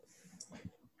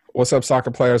What's up, soccer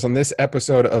players? On this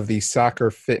episode of the Soccer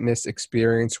Fitness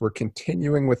Experience, we're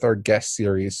continuing with our guest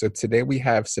series. So today we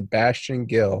have Sebastian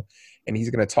Gill, and he's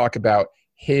going to talk about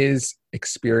his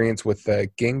experience with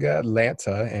the Ginga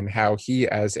Atlanta and how he,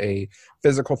 as a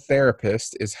physical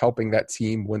therapist, is helping that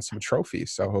team win some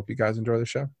trophies. So I hope you guys enjoy the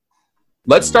show.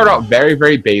 Let's start out very,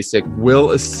 very basic.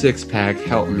 Will a six-pack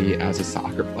help me as a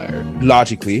soccer player?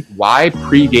 Logically, Why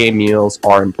pregame meals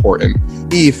are important?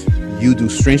 if you do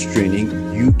strength training,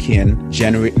 you can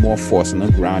generate more force on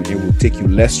the ground. It will take you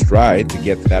less stride to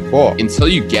get to that ball. Until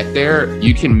you get there,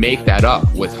 you can make that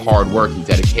up with hard work and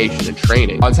dedication and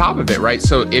training. On top of it, right?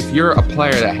 So if you're a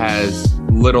player that has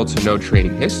little to no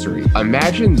training history,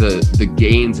 imagine the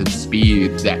gains and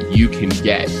speed that you can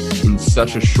get in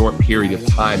such a short period of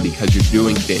time because you're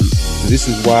doing things. So this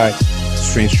is why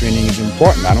strength training is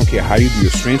important. I don't care how you do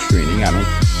your strength training.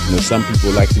 Some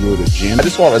people like to go to the gym. I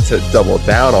just wanted to double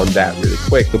down on that really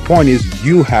quick. The point is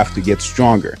you have to get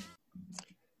stronger.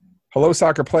 Hello,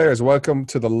 soccer players. Welcome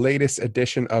to the latest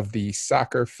edition of the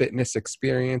Soccer Fitness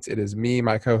Experience. It is me,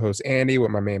 my co-host Andy,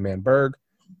 with my main man Berg.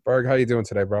 Berg, how you doing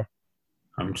today, bro?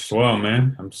 I'm swell,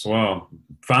 man. I'm swell.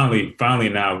 Finally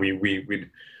now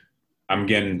I'm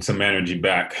getting some energy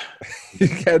back. You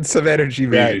get some energy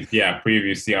back.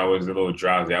 Previously I was a little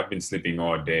drowsy. I've been sleeping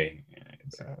all day.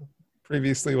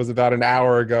 Previously was about an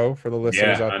hour ago for the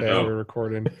listeners out there. We're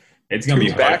recording. It's gonna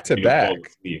be back to back.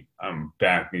 I'm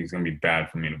back. It's gonna be bad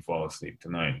for me to fall asleep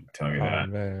tonight. I'm telling you that.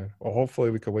 Man. Well, hopefully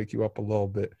we can wake you up a little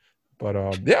bit. But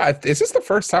is this the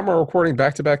first time we're recording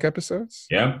back-to-back episodes?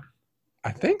 Yep.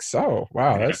 I think so.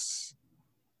 Wow, that's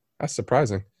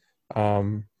surprising.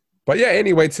 But yeah,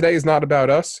 anyway, today is not about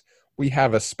us. We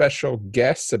have a special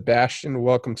guest, Sebastian.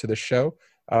 Welcome to the show.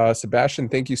 Sebastian,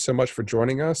 thank you so much for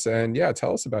joining us. And yeah,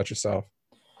 tell us about yourself.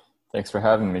 Thanks for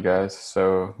having me, guys.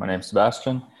 So my name's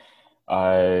Sebastian.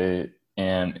 I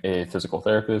am a physical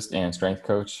therapist and strength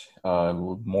coach.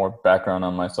 More background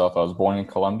on myself. I was born in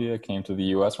Colombia, came to the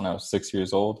U.S. when I was 6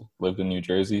 years old, lived in New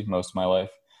Jersey most of my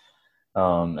life.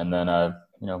 And then I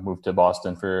moved to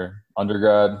Boston for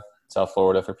undergrad, South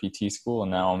Florida for PT school,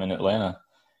 and now I'm in Atlanta,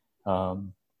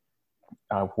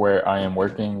 where I am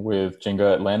working with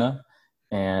Ginga Atlanta.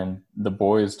 And the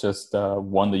boys just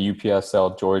won the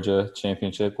UPSL Georgia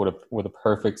Championship with a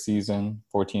perfect season,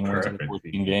 14 wins in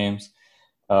 14 games.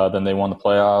 Then they won the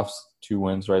playoffs, 2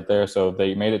 wins right there. So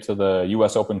they made it to the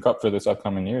U.S. Open Cup for this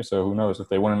upcoming year. So who knows? If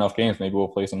they win enough games, maybe we'll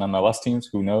play some MLS teams.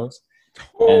 Who knows?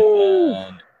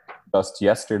 And just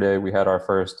yesterday, we had our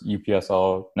first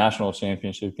UPSL National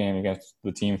Championship game against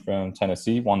the team from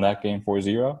Tennessee. Won that game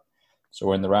 4-0. So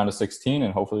we're in the round of 16,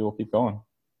 and hopefully we'll keep going.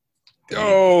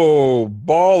 Oh,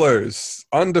 ballers.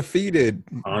 Undefeated.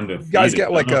 You guys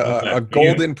get like a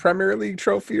golden Premier League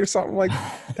trophy or something like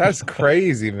that? That's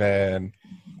crazy, man.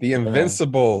 The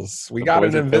Invincibles. We got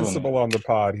an Invincible on the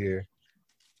pod here.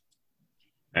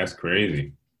 That's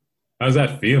crazy. How does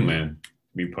that feel, man?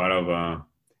 Be part of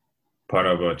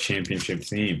a championship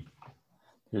team.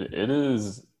 It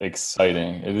is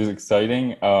exciting. It is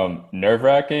exciting.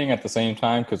 Nerve-wracking at the same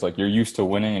time because, you're used to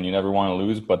winning and you never want to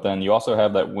lose. But then you also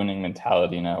have that winning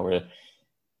mentality now where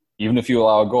even if you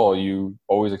allow a goal, you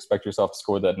always expect yourself to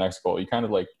score that next goal. You kind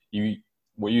of we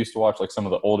used to watch, some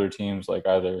of the older teams,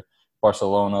 either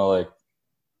Barcelona,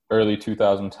 early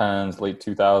 2010s, late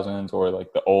 2000s, or,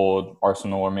 the old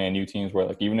Arsenal or Man U teams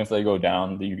where, even if they go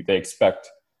down, they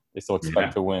still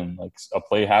expect to win. A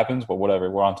play happens, but whatever.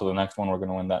 We're on to the next one. We're going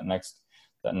to win that next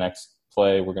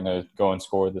play. We're going to go and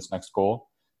score this next goal.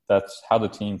 That's how the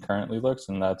team currently looks,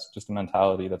 and that's just a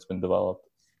mentality that's been developed.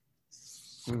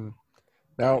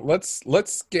 Now,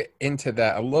 let's get into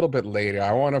that a little bit later.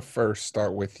 I want to first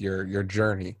start with your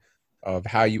journey of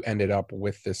how you ended up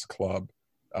with this club.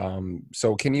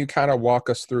 So can you kind of walk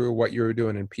us through what you were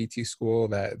doing in PT school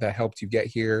that helped you get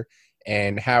here?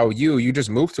 And how you just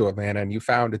moved to Atlanta and you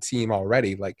found a team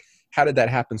already. How did that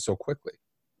happen so quickly?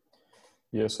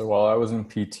 Yeah, so while I was in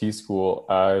PT school,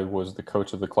 I was the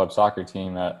coach of the club soccer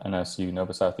team at NSU,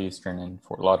 Nova Southeastern in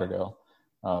Fort Lauderdale.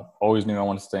 Always knew I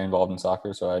wanted to stay involved in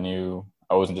soccer, so I knew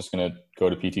I wasn't just going to go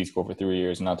to PT school for 3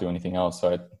 years and not do anything else.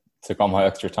 So I took all my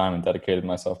extra time and dedicated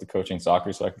myself to coaching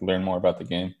soccer so I could learn more about the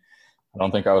game. I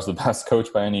don't think I was the best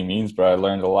coach by any means, but I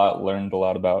learned a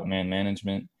lot about man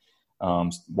management,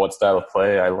 what style of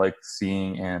play I liked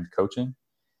seeing and coaching.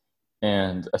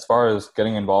 And as far as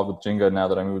getting involved with Ginga now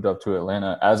that I moved up to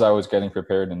Atlanta, as I was getting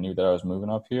prepared and knew that I was moving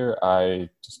up here, I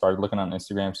just started looking on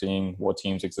Instagram, seeing what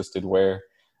teams existed where,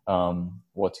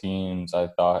 what teams I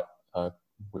thought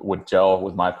would gel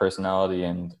with my personality.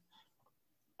 And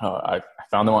I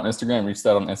found them on Instagram, reached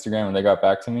out on Instagram, and they got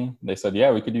back to me. They said, yeah,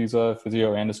 we could use a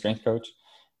physio and a strength coach.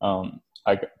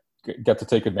 I get to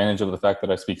take advantage of the fact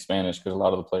that I speak Spanish, because a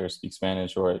lot of the players speak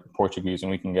Spanish or Portuguese,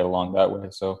 and we can get along that way.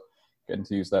 So getting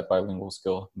to use that bilingual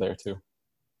skill there too.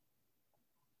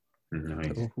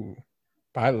 Nice. Ooh,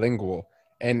 bilingual.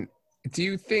 And do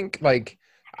you think, like,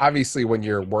 obviously when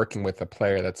you're working with a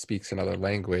player that speaks another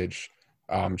language,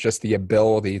 just the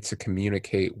ability to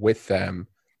communicate with them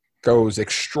goes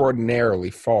extraordinarily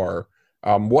far.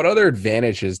 What other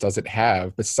advantages does it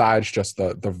have besides just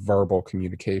the verbal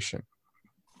communication?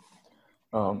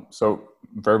 So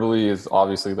verbally is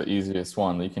obviously the easiest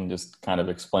one. You can just kind of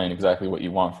explain exactly what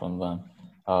you want from them.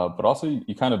 But also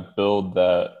you kind of build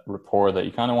that rapport that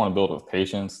you kind of want to build with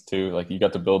patients too. Like you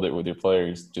got to build it with your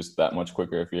players just that much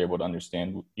quicker if you're able to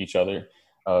understand each other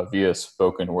via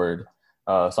spoken word.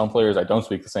 Some players I don't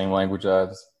speak the same language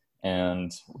as,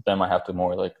 and then I have to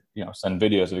more like, send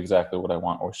videos of exactly what I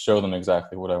want or show them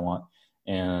exactly what I want.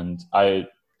 And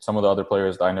some of the other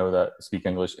players I know that speak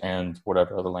English and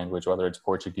whatever other language, whether it's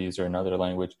Portuguese or another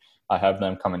language, I have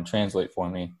them come and translate for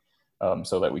me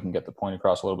so that we can get the point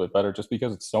across a little bit better, just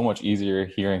because it's so much easier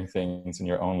hearing things in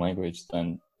your own language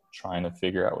than trying to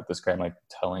figure out what this guy might be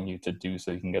telling you to do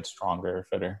so you can get stronger or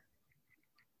fitter.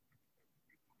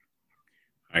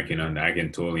 I can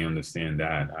totally understand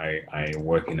that. I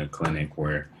work in a clinic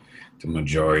where the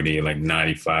majority, like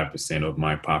 95% of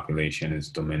my population is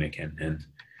Dominican, and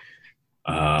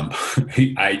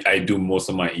I do most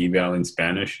of my eval in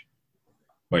Spanish.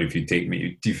 But if you take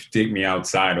me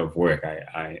outside of work,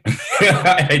 I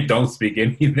I don't speak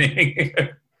anything.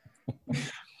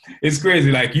 It's crazy.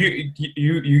 Like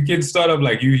you can start up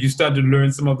like you start to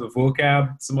learn some of the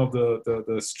vocab, some of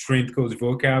the strength coach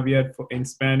vocab yet in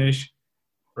Spanish.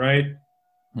 Right?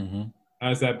 Mm-hmm.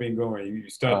 How's that been going? You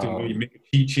start to you make a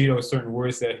cheat sheet or certain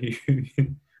words that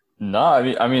you. No,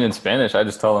 I mean, in Spanish, I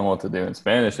just tell them what to do. In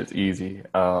Spanish, it's easy.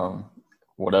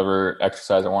 Whatever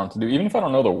exercise I want them to do, even if I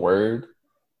don't know the word,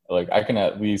 like I can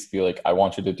at least be like, I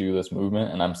want you to do this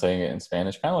movement, and I'm saying it in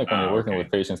Spanish. Kind of like when you're working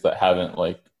with patients that haven't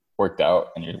like worked out,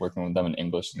 and you're working with them in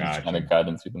English, and just kind of guide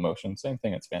them through the motion. Same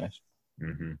thing in Spanish.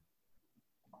 Mm-hmm.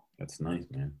 That's nice,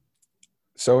 man.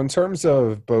 So in terms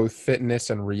of both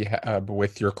fitness and rehab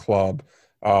with your club,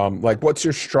 like what's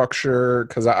your structure?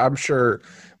 Because I'm sure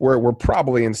we're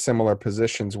probably in similar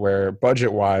positions where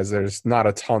budget-wise there's not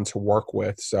a ton to work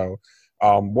with. So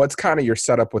what's kind of your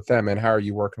setup with them, and how are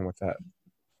you working with that?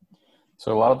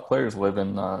 So a lot of players live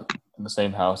in the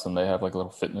same house, and they have like a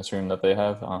little fitness room that they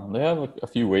have. They have like a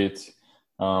few weights,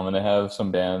 and they have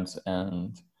some bands,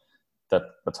 and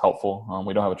that's helpful.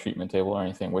 We don't have a treatment table or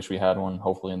anything. Wish we had one.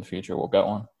 Hopefully in the future we'll get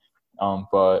one.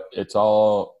 But it's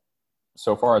all,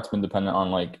 so far it's been dependent on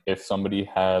like if somebody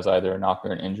has either a knock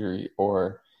or an injury,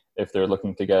 or if they're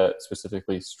looking to get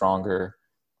specifically stronger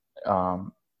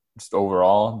just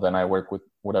overall, then I work with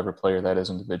whatever player that is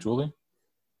individually.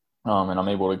 And I'm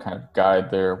able to kind of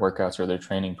guide their workouts or their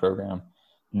training program,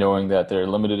 knowing that they're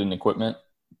limited in equipment,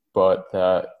 but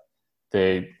that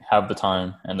they have the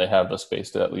time and they have the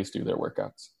space to at least do their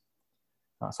workouts.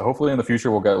 So hopefully in the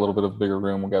future, we'll get a little bit of a bigger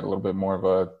room. We'll get a little bit more of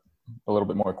a little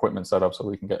bit more equipment set up so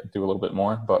we can do a little bit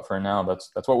more. But for now,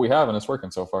 that's what we have, and it's working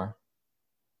so far.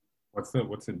 What's the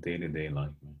day-to-day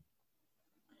like, man?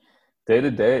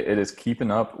 Day-to-day, it is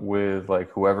keeping up with like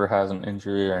whoever has an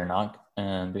injury or a knock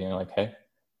and being like, hey,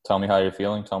 tell me how you're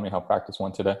feeling. Tell me how practice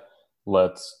went today.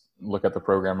 Let's look at the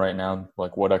program right now.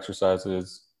 Like what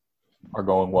exercises are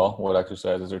going well, what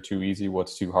exercises are too easy,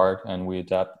 what's too hard, and we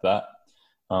adapt that.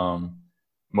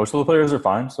 Most of the players are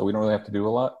fine, so we don't really have to do a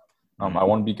lot. I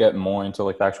want to be getting more into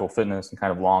like the actual fitness and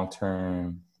kind of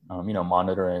long-term,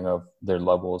 monitoring of their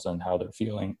levels and how they're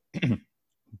feeling.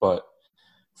 But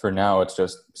for now, it's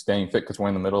just staying fit because we're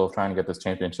in the middle of trying to get this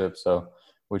championship. So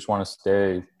we just want to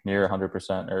stay near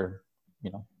 100% or,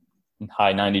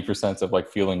 high 90% of like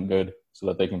feeling good so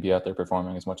that they can be out there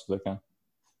performing as much as they can.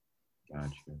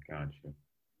 Gotcha.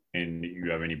 And you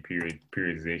have any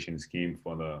periodization scheme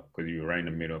because you're right in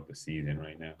the middle of the season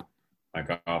right now? Like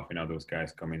how often are those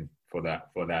guys coming for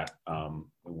that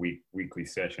weekly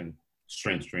session,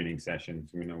 strength training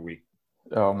sessions in a week?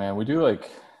 Oh man, we do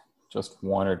like just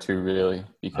one or two really,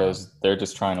 because they're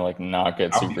just trying to like not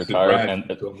get super tired. And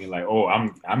you told me like, oh,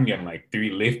 I'm getting like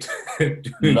 3 lifts.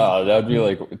 No, that'd be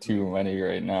like too many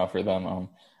right now for them.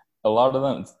 A lot of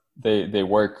them they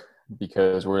work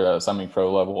because we're at a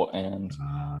semi-pro level, and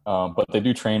but they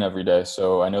do train every day.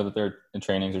 So I know that their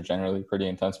trainings are generally pretty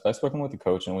intense. But I've spoken with the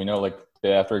coach, and we know like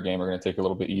day after a game we're going to take a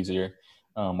little bit easier,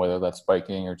 whether that's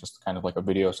spiking or just kind of like a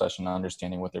video session,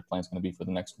 understanding what their plan's going to be for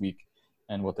the next week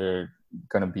and what they're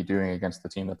going to be doing against the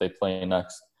team that they play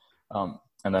next. And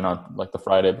then on like the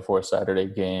Friday before a Saturday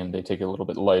game, they take it a little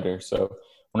bit lighter. So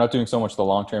we're not doing so much the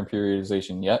long-term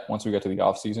periodization yet. Once we get to the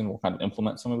off season, we'll kind of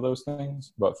implement some of those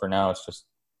things. But for now, it's just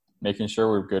making sure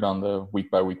we're good on the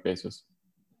week-by-week basis.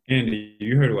 And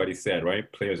you heard what he said,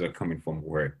 right? Players are coming from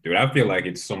work. Dude, I feel like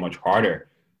it's so much harder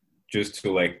just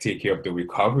to like take care of the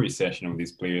recovery session of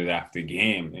these players after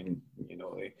game. And, you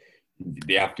know,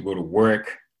 they have to go to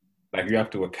work. Like you have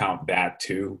to account that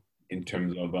too in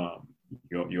terms of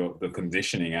the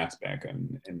conditioning aspect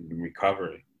and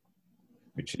recovery,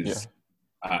 which is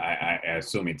I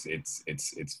assume it's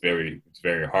very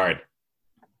hard.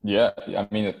 Yeah, I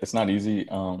mean it's not easy,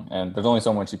 and there's only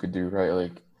so much you could do, right?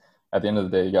 Like at the end of the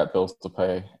day, you got bills to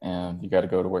pay, and you got to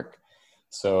go to work.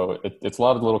 So it's a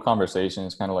lot of little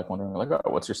conversations, kind of like wondering, like,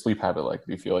 oh, what's your sleep habit like?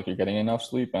 Do you feel like you're getting enough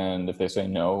sleep? And if they say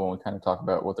no, we kind of talk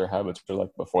about what their habits are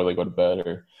like before they go to bed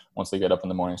or once they get up in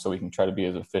the morning, so we can try to be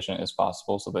as efficient as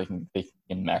possible, so they can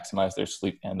maximize their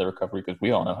sleep and their recovery, because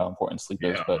we all know how important sleep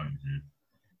is,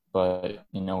 but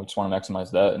you know, we just want to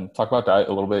maximize that and talk about diet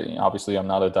a little bit. Obviously, I'm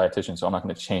not a dietitian, so I'm not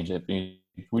going to change it. We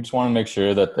just want to make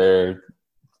sure that they're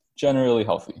generally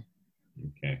healthy.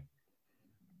 Okay.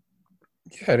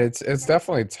 Yeah, and it's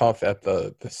definitely tough at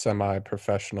the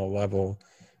semi-professional level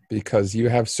because you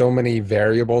have so many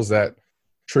variables that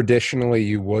traditionally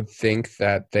you would think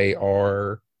that they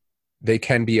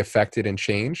can be affected and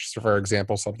changed. So for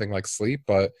example, something like sleep,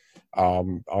 but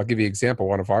I'll give you an example.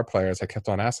 One of our players, I kept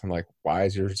on asking, like, why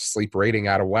is your sleep rating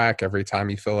out of whack every time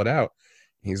you fill it out?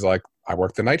 He's like, I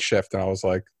work the night shift. And I was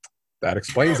like, that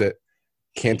explains it.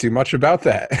 Can't do much about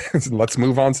that. Let's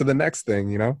move on to the next thing,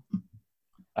 you know?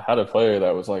 I had a player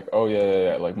that was like, oh,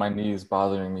 yeah. Like, my knee is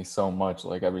bothering me so much.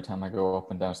 Like, every time I go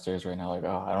up and downstairs right now, like,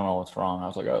 oh, I don't know what's wrong. I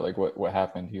was like, oh, like, what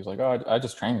happened? He was like, oh, I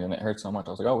just trained and it hurt so much.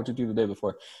 I was like, oh, what'd you do the day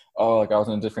before? Oh, like, I was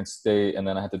in a different state and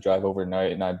then I had to drive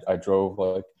overnight and I drove,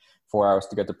 like, 4 hours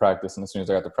to get to practice. And as soon as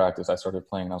I got to practice, I started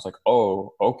playing. And I was like,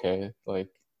 oh, okay. Like,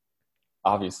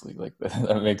 obviously, like,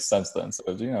 that makes sense then. So,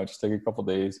 you know, just take a couple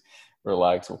days,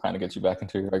 relax. We'll kind of get you back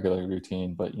into your regular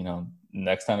routine. But, you know,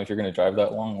 next time if you're going to drive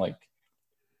that long, like,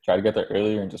 try to get there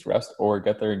earlier and just rest, or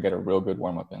get there and get a real good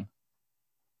warm up in.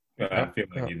 I feel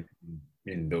like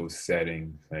in those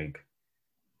settings, like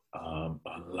a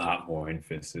lot more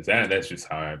emphasis. That's just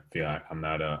how I feel. I'm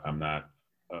not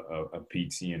a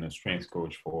PT and a strength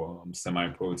coach for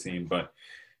semi-pro team, but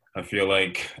I feel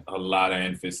like a lot of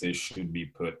emphasis should be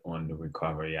put on the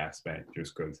recovery aspect,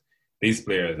 just because these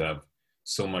players have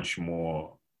so much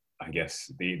more. I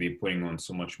guess they're putting on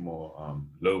so much more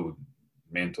load,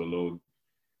 mental load,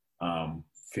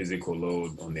 physical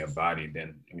load on their body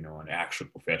than, you know, an actual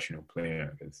professional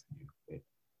player, because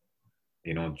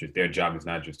they don't just, their job is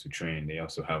not just to train, they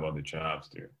also have other jobs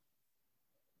too.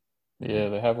 Yeah,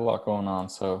 they have a lot going on,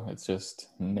 so it's just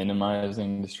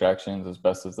minimizing distractions as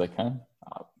best as they can.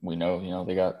 We know, you know,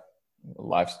 they got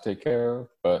lives to take care of,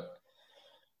 but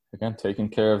again, taking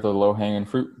care of the low-hanging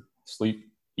fruit,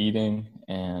 sleep, eating,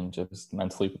 and just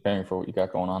mentally preparing for what you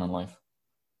got going on in life.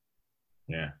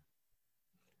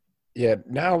 Yeah,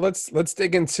 now let's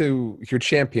dig into your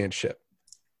championship,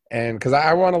 and because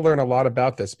I want to learn a lot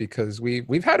about this, because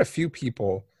we've had a few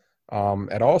people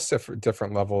at all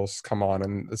different levels come on,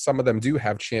 and some of them do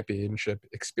have championship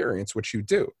experience, which you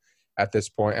do at this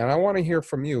point. And I want to hear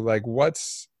from you, like,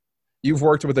 you've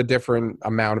worked with a different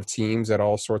amount of teams at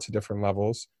all sorts of different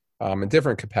levels, in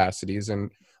different capacities,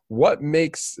 and what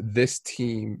makes this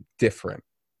team different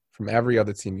from every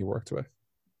other team you worked with?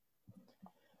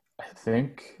 I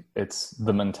think it's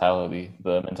the mentality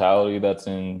that's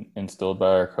instilled by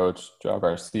our coach, Joe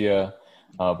Garcia,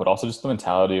 but also just the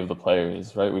mentality of the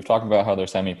players, right? We've talked about how they're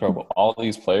semi-pro, but all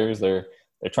these players, they're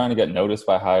trying to get noticed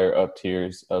by higher up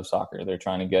tiers of soccer. They're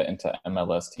trying to get into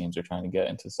MLS teams. They're trying to get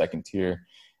into second tier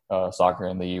soccer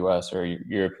in the US or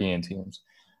European teams.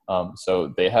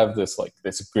 So they have this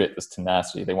grit, this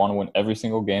tenacity. They want to win every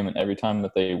single game, and every time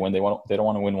that they win, they don't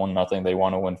want to win 1-0. They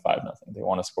want to win 5-0. They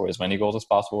want to score as many goals as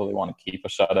possible. They want to keep a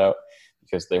shutout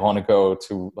because they want to go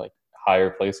to like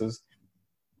higher places.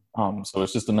 So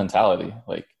it's just a mentality.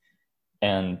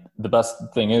 And the best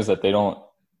thing is that they don't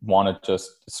want to just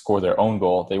score their own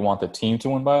goal. They want the team to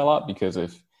win by a lot, because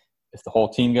if the whole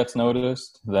team gets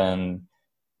noticed, then,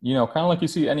 you know, kind of like you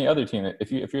see any other team,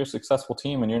 if you're a successful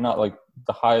team and you're not like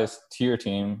the highest tier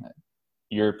team,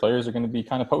 your players are going to be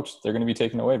kind of poached. They're going to be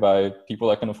taken away by people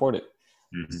that can afford it.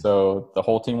 Mm-hmm. So the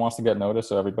whole team wants to get noticed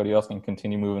so everybody else can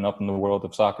continue moving up in the world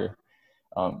of soccer.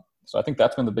 So I think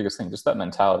that's been the biggest thing, just that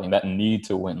mentality and that need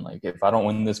to win. Like, if I don't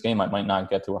win this game, I might not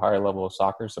get to a higher level of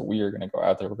soccer. So we are going to go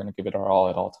out there. We're going to give it our all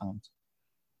at all times.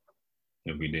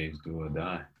 Every day is do or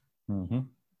die. Mm-hmm.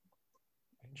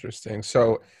 Interesting.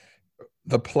 So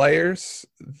the players,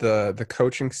 the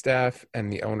coaching staff,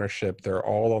 and the ownership, they're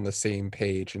all on the same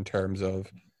page in terms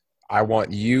of, I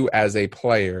want you as a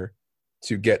player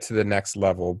to get to the next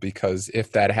level, because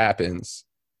if that happens,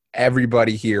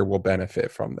 everybody here will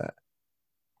benefit from that.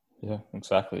 Yeah,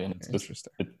 exactly. And it's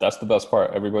Interesting. that's the best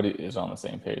part. Everybody is on the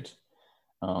same page.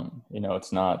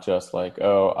 It's not just like,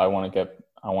 oh, I want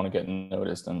to get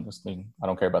noticed, and this thing, I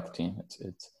don't care about the team.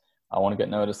 It's I want to get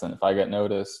noticed, and if I get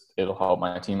noticed, it'll help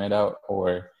my teammate out,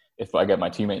 or if I get my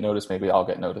teammate noticed, maybe I'll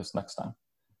get noticed next time.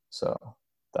 So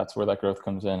that's where that growth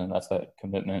comes in, and that's that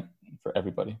commitment for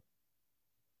everybody.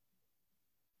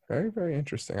 Very, very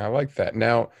interesting. I like that.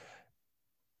 Now,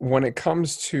 when it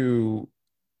comes to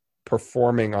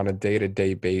performing on a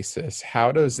day-to-day basis,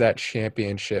 how does that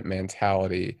championship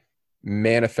mentality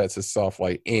manifest itself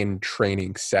like in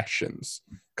training sessions?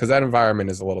 Because that environment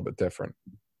is a little bit different.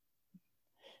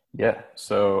 Yeah,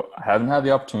 so I haven't had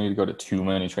the opportunity to go to too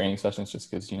many training sessions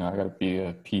just because, I got to be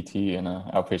a PT in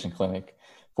an outpatient clinic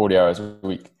 40 hours a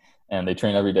week, and they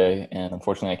train every day, and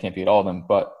unfortunately I can't be at all of them.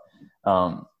 But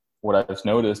what I've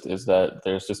noticed is that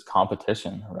there's just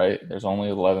competition, right? There's only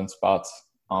 11 spots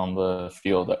on the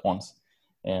field at once,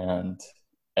 and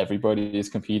everybody is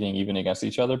competing even against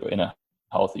each other, but in a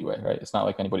healthy way, right? It's not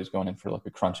like anybody's going in for like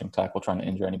a crunching tackle trying to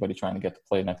injure anybody trying to get to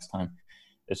play next time.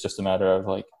 It's just a matter of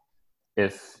like,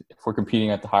 if we're competing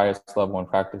at the highest level in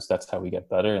practice, that's how we get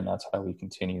better, and that's how we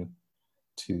continue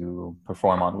to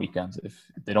perform on weekends. If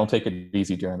they don't take it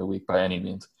easy during the week by any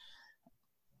means.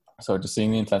 So just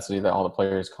seeing the intensity that all the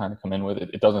players kind of come in with,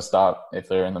 it doesn't stop if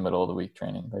they're in the middle of the week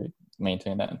training. They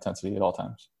maintain that intensity at all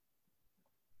times.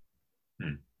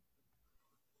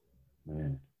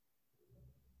 Man,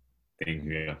 things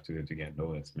we have to do to get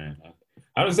noticed, man.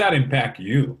 How does that impact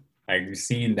you? Like, you've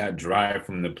seen that drive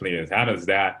from the players. How does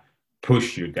that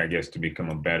push you, I guess, to become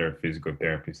a better physical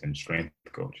therapist and strength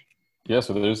coach? Yeah,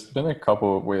 so there's been a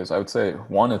couple of ways. I would say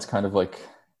one, it's kind of like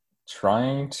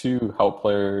trying to help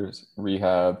players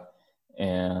rehab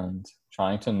and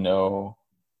trying to know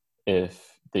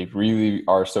if they really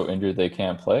are so injured they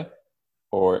can't play,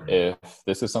 or if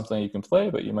this is something you can play,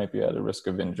 but you might be at a risk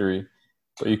of injury,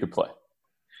 but you could play.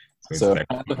 So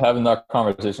kind of having that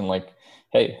conversation like,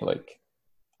 hey, like,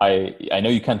 I know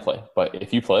you can play, but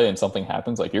if you play and something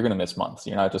happens, like, you're going to miss months.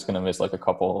 You're not just going to miss like a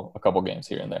couple games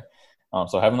here and there.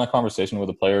 So having that conversation with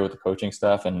the player, with the coaching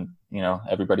staff, and,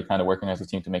 everybody kind of working as a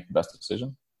team to make the best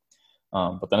decision.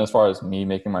 But then as far as me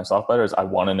making myself better, is I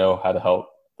want to know how to help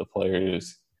the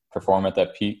players perform at their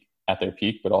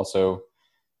peak, but also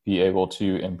be able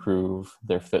to improve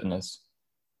their fitness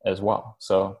as well.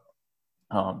 So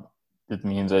it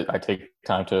means that I take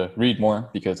time to read more,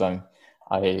 because I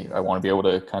want to be able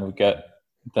to kind of get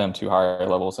them to higher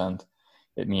levels, and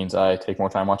it means I take more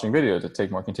time watching videos, I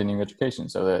take more continuing education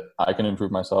so that I can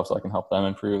improve myself, so I can help them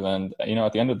improve. And,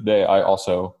 at the end of the day, I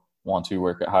also want to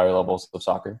work at higher levels of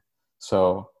soccer.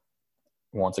 So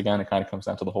once again, it kind of comes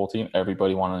down to the whole team,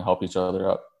 everybody wanting to help each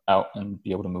other out and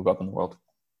be able to move up in the world.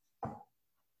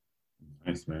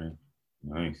 Nice, man.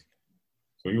 Nice.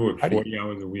 So you work 40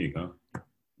 hours a week, huh?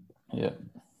 Yeah.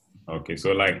 Okay,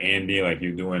 so like Andy, like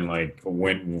you're doing like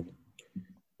when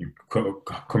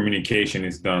communication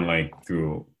is done like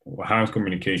through, how is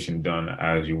communication done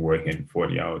as you're working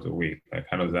 40 hours a week? Like,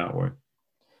 how does that work?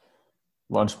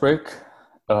 Lunch break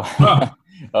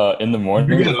in the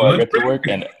morning before I get to work,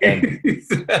 and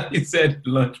you said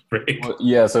lunch break. Well,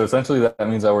 yeah, so essentially that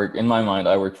means I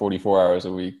work 44 hours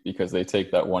a week, because they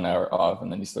take that 1 hour off,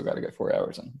 and then you still got to get 4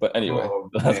 hours in. But anyway,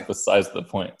 that's besides the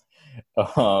point.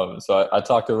 So I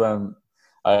talk to them.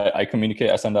 I communicate.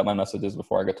 I send out my messages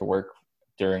before I get to work,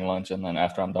 during lunch, and then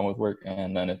after I'm done with work.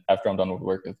 And then after I'm done with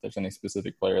work, if there's any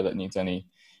specific player that needs any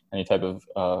type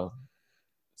of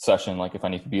session, like if I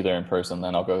need to be there in person,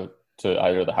 then I'll go to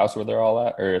either the house where they're all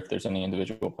at, or if there's any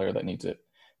individual player that needs it,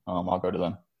 I'll go to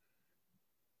them.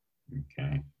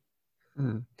 Okay.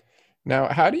 Now,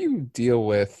 how do you deal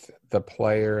with the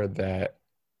player that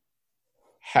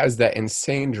has that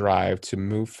insane drive to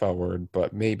move forward,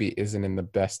 but maybe isn't in the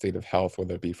best state of health,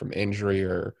 whether it be from injury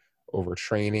or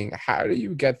overtraining? How do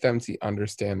you get them to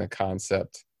understand the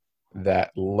concept that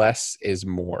less is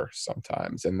more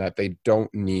sometimes, and that they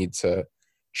don't need to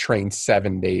train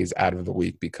 7 days out of the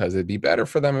week, because it'd be better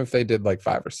for them if they did like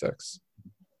 5 or 6?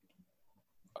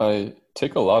 I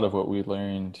take a lot of what we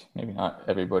learned, maybe not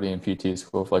everybody in PT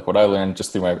school, like what I learned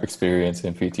just through my experience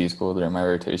in PT school, during my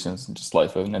rotations and just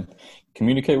life, and then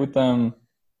communicate with them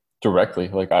directly.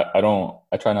 Like I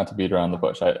try not to beat around the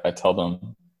bush. I tell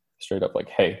them straight up, like,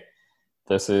 hey,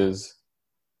 this is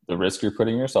the risk you're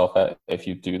putting yourself at if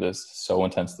you do this so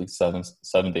intensely 7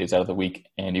 days out of the week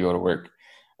and you go to work.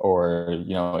 Or,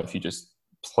 if you just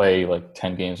play like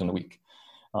 10 games in a week.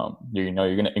 You're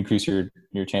going to increase your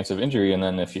chance of injury. And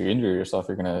then if you injure yourself,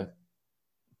 you're going to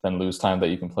then lose time that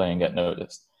you can play and get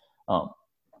noticed.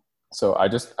 So I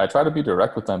try to be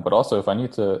direct with them, but also if I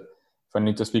need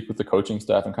to speak with the coaching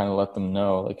staff and kind of let them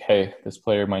know, like, hey, this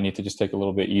player might need to just take a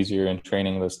little bit easier in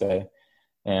training this day.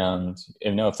 And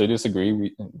if they disagree,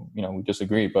 we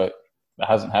disagree, but that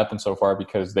hasn't happened so far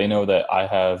because they know that I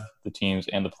have the team's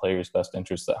and the players' best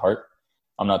interests at heart.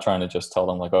 I'm not trying to just tell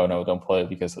them like, oh no, don't play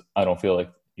because I don't feel like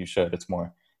you should. It's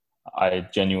more, I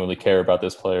genuinely care about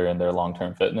this player and their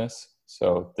long-term fitness.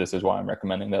 So this is why I'm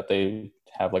recommending that they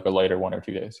have like a lighter 1 or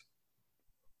 2 days.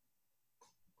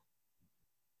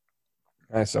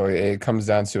 So it comes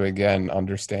down to, again,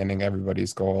 understanding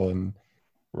everybody's goal and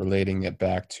relating it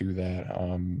back to that.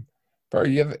 Bro,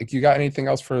 you got anything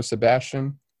else for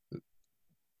Sebastian?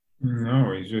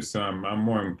 No, it's just I'm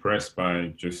more impressed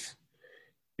by just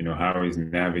how he's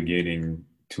navigating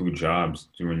 2 jobs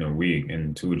during the week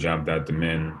and 2 jobs that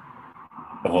demand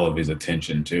all of his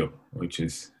attention too, which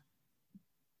is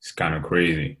it's kind of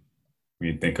crazy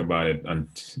when you think about it. On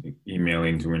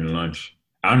emailing during lunch.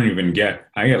 I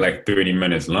get like 30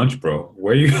 minutes lunch, bro.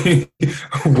 Where you getting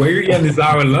this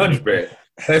hour lunch, bro?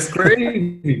 That's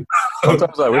crazy.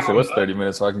 Sometimes I wish it was 30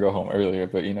 minutes so I can go home earlier,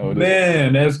 but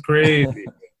man, that's crazy.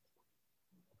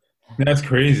 That's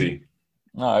crazy.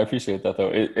 No, I appreciate that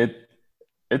though.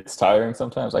 It's tiring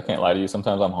sometimes. I can't lie to you.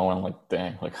 Sometimes I'm home and I'm like,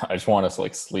 dang, like I just want to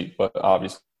like sleep. But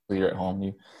obviously you're at home.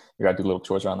 You got to do little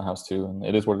chores around the house too, and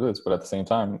it is what it is. But at the same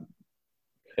time,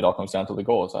 it all comes down to the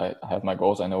goals. I have my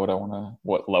goals. I know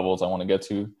what levels I want to get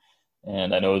to.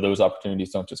 And I know those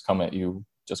opportunities don't just come at you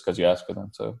just because you ask for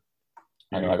them. So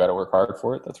I know I got to work hard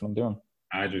for it. That's what I'm doing.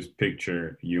 I just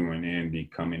picture you and Andy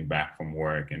coming back from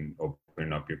work and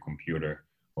opening up your computer,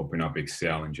 open up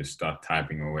Excel and just start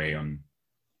typing away on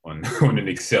an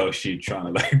Excel sheet trying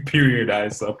to like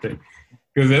periodize something.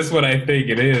 Because that's what I think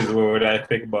it is. What I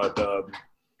think about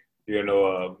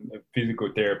physical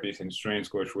therapists and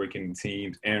strength coach working in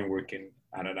teams and working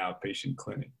at an outpatient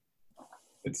clinic.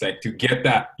 It's like to get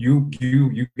that you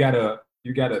gotta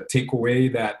take away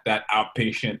that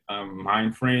outpatient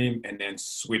mind frame and then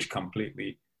switch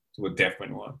completely to a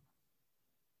different one.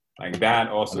 Like that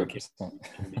also can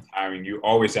be tiring. You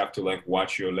always have to like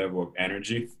watch your level of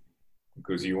energy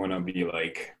because you want to be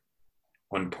like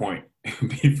on point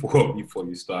before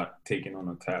you start taking on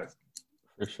a task.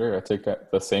 For sure. I take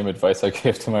the same advice I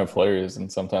give to my players.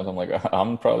 And sometimes I'm like,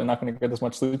 I'm probably not going to get as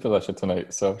much sleep as I should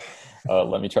tonight. So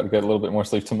let me try to get a little bit more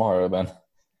sleep tomorrow then.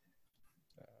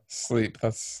 Sleep.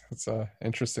 That's an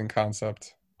interesting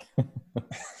concept.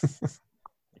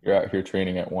 You're out here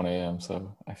training at 1 a.m.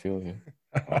 So I feel you.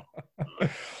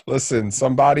 Listen,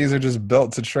 some bodies are just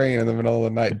built to train in the middle of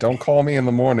the night. Don't call me in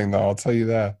the morning though. I'll tell you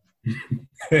that.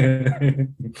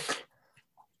 I'm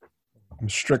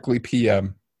strictly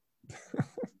PM.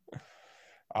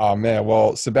 Oh man,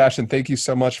 well, Sebastian, thank you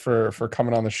so much for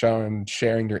coming on the show and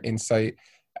sharing your insight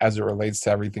as it relates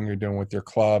to everything you're doing with your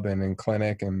club and in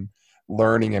clinic and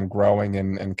learning and growing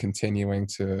and continuing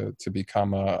to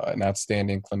become an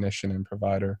outstanding clinician and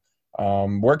provider.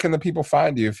 Where can the people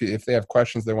find you if they have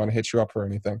questions they want to hit you up or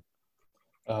anything?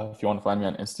 If you want to find me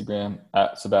on Instagram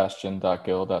at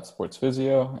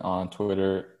sebastian.gill.sportsphysio, on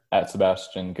Twitter at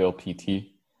sebastiangillpt.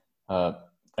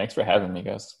 Thanks for having me,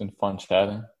 guys. It's been fun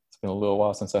chatting. It's been a little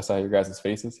while since I saw your guys'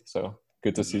 faces, so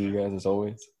good to see you guys as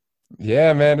always.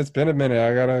 Yeah, man, it's been a minute.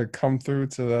 I gotta come through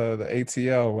to the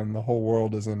ATL when the whole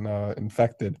world isn't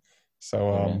infected.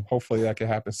 So hopefully that can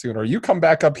happen soon. Or you come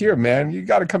back up here, man. You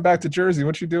got to come back to Jersey.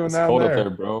 What you doing now? It's cold up there,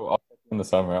 bro. I'll in the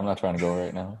summer. I'm not trying to go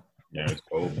right now. Yeah, it's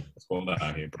cold. It's cold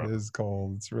out here, bro. It is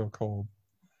cold. It's real cold.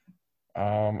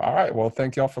 All right. Well,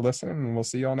 thank y'all for listening, and we'll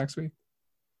see y'all next week.